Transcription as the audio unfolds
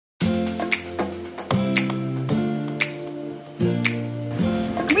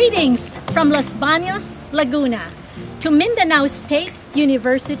Greetings from Los Baños, Laguna to Mindanao State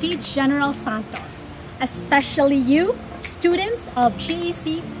University General Santos, especially you, students of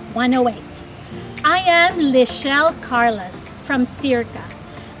GEC 108. I am Lichelle Carlos from SEARCA,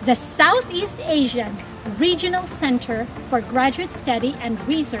 the Southeast Asian Regional Center for Graduate Study and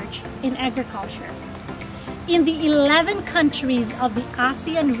Research in Agriculture. In the 11 countries of the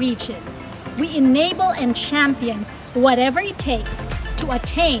ASEAN region, we enable and champion whatever it takes to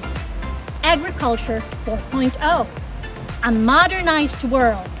attain Agriculture 4.0, a modernized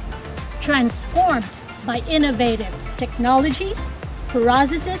world transformed by innovative technologies,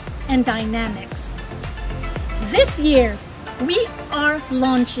 processes, and dynamics. This year, we are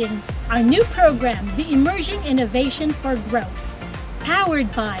launching our new program, the Emerging Innovation for Growth,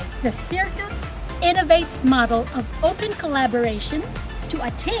 powered by the SEARCA Innovates model of open collaboration to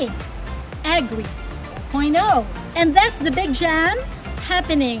attain Agri 4.0. And that's the big jam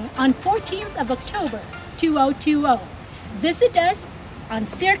happening on 14th of October 2020. Visit us on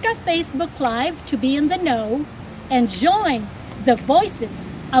SEARCA Facebook Live to be in the know and join the voices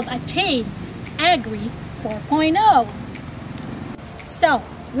of Attain Agri 4.0. So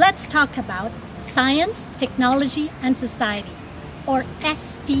let's talk about Science, Technology, and Society, or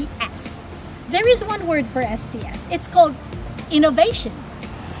STS. There is one word for STS. It's called innovation.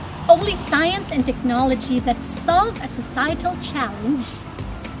 Only science and technology that solve a societal challenge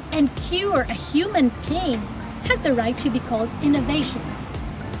and cure a human pain have the right to be called innovation.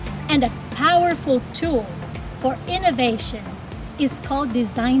 And a powerful tool for innovation is called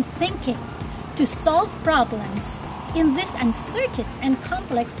design thinking to solve problems in this uncertain and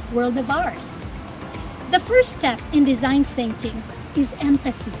complex world of ours. The first step in design thinking is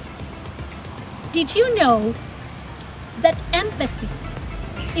empathy. Did you know that empathy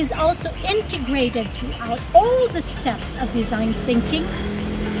is also integrated throughout all the steps of design thinking?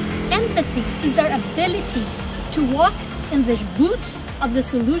 Empathy is our ability to walk in the boots of the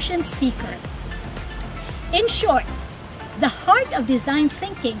solution seeker. In short, the heart of design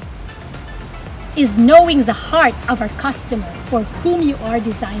thinking is knowing the heart of our customer for whom you are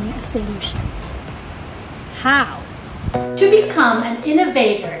designing a solution. How? To become an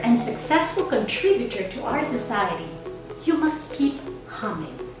innovator and successful contributor to our society, you must keep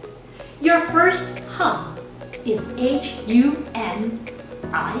humming. Your first hum is HUMILITY.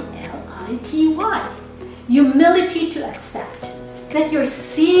 Humility to accept that your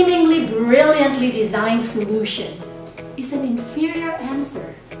seemingly brilliantly designed solution is an inferior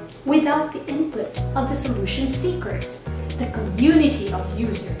answer without the input of the solution seekers, the community of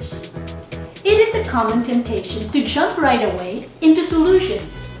users. It is a common temptation to jump right away into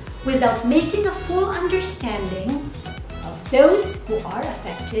solutions without making a full understanding of those who are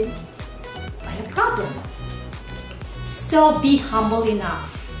affected by a problem. So be humble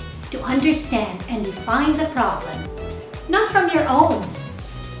enough to understand and define the problem, not from your own,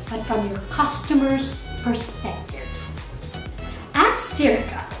 but from your customer's perspective. At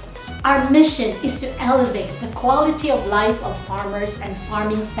SEARCA, our mission is to elevate the quality of life of farmers and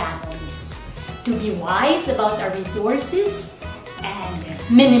farming families, to be wise about our resources and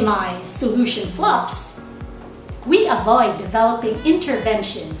minimize solution flops. We avoid developing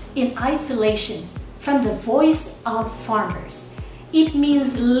intervention in isolation from the voice of farmers. It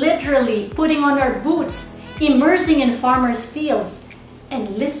means literally putting on our boots, immersing in farmers' fields,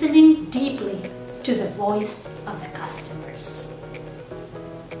 and listening deeply to the voice of the customers.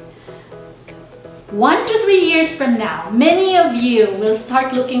 1 to 3 years from now, many of you will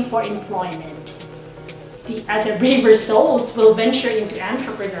start looking for employment. The other braver souls will venture into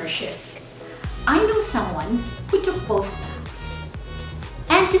entrepreneurship. I know someone who took both paths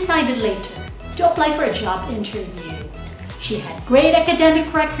and decided later to apply for a job interview. She had great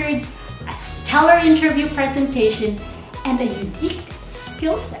academic records, a stellar interview presentation, and a unique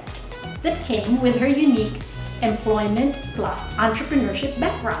skill set that came with her unique employment plus entrepreneurship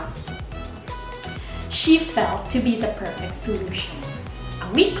background. She felt to be the perfect solution.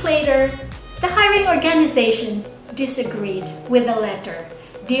 A week later, the hiring organization disagreed with the letter.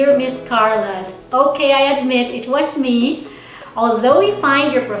 Dear Miss Carlos, okay, I admit it was me. Although we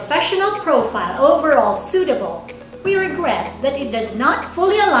find your professional profile overall suitable, we regret that it does not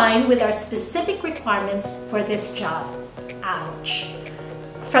fully align with our specific requirements for this job. Ouch.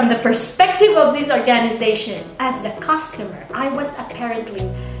 From the perspective of this organization, as the customer, I was apparently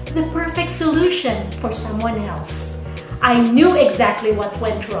the perfect solution for someone else. I knew exactly what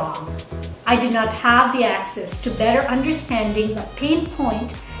went wrong. I did not have the access to better understanding the pain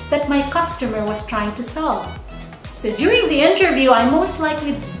point that my customer was trying to solve. So during the interview, I most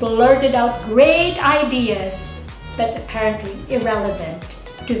likely blurted out great ideas, but apparently irrelevant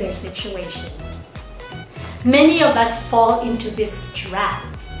to their situation. Many of us fall into this trap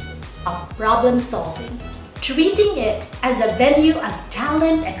of problem solving, treating it as a venue of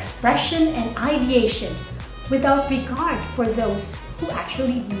talent, expression, and ideation without regard for those who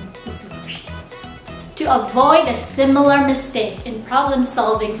actually need the solution. To avoid a similar mistake in problem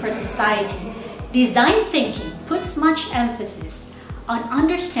solving for society, design thinking puts much emphasis on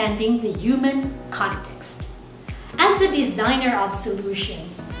understanding the human context. As a designer of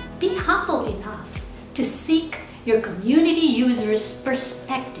solutions, be humble enough to seek your community users'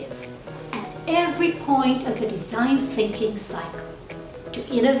 perspective at every point of the design thinking cycle. To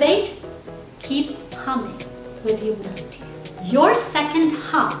innovate, keep humming with humility. Your second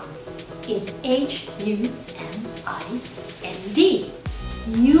hum is HUMIND,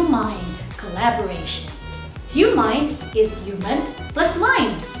 HUMIND collaboration. HUMIND is human plus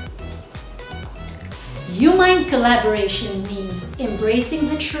mind. HUMIND collaboration means embracing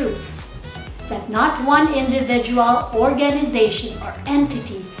the truth that not one individual, organization, or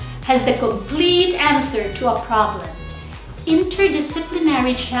entity has the complete answer to a problem.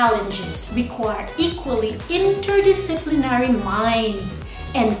 Interdisciplinary challenges require equally interdisciplinary minds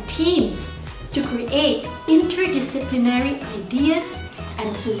and teams to create interdisciplinary ideas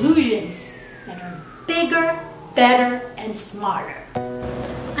and solutions that are bigger, better, and smarter.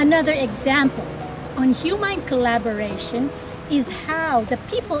 Another example on human collaboration is how the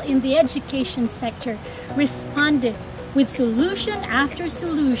people in the education sector responded with solution after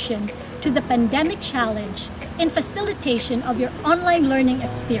solution to the pandemic challenge in facilitation of your online learning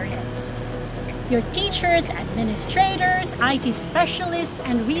experience. Your teachers, administrators, IT specialists,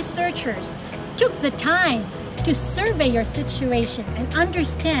 and researchers took the time to survey your situation and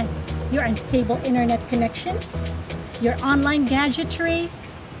understand your unstable internet connections, your online gadgetry,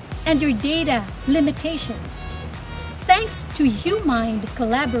 and your data limitations. Thanks to HUMIND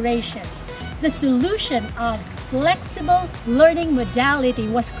collaboration, the solution of flexible learning modality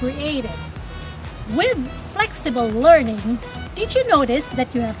was created. With flexible learning, did you notice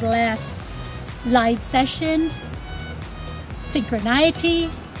that you have less live sessions, synchronity,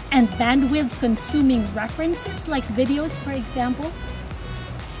 and bandwidth consuming references like videos, for example?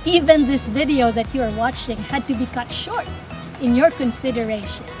 Even this video that you are watching had to be cut short in your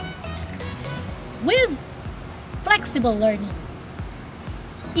consideration. With flexible learning,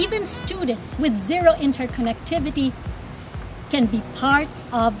 even students with zero interconnectivity can be part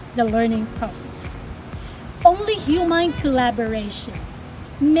of the learning process. Only human collaboration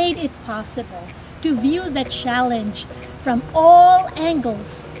made it possible to view the challenge from all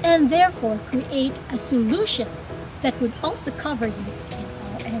angles and therefore create a solution that would also cover you in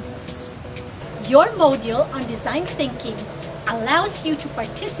all angles. Your module on design thinking allows you to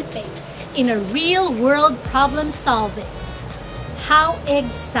participate in a real-world problem solving. How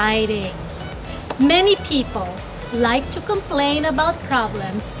exciting! Many people like to complain about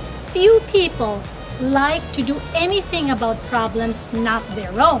problems. Few people like to do anything about problems not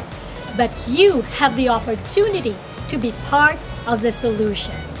their own. But you have the opportunity to be part of the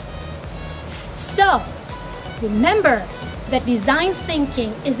solution. So, remember that design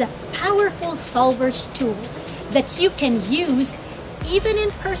thinking is a powerful solver's tool that you can use even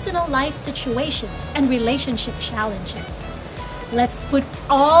in personal life situations and relationship challenges. Let's put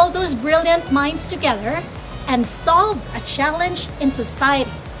all those brilliant minds together and solve a challenge in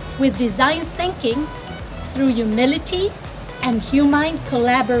society with design thinking through humility and human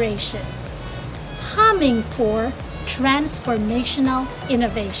collaboration, humming for transformational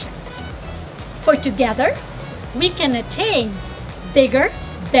innovation. For together, we can attain bigger,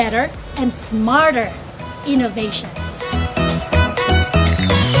 better, and smarter innovations.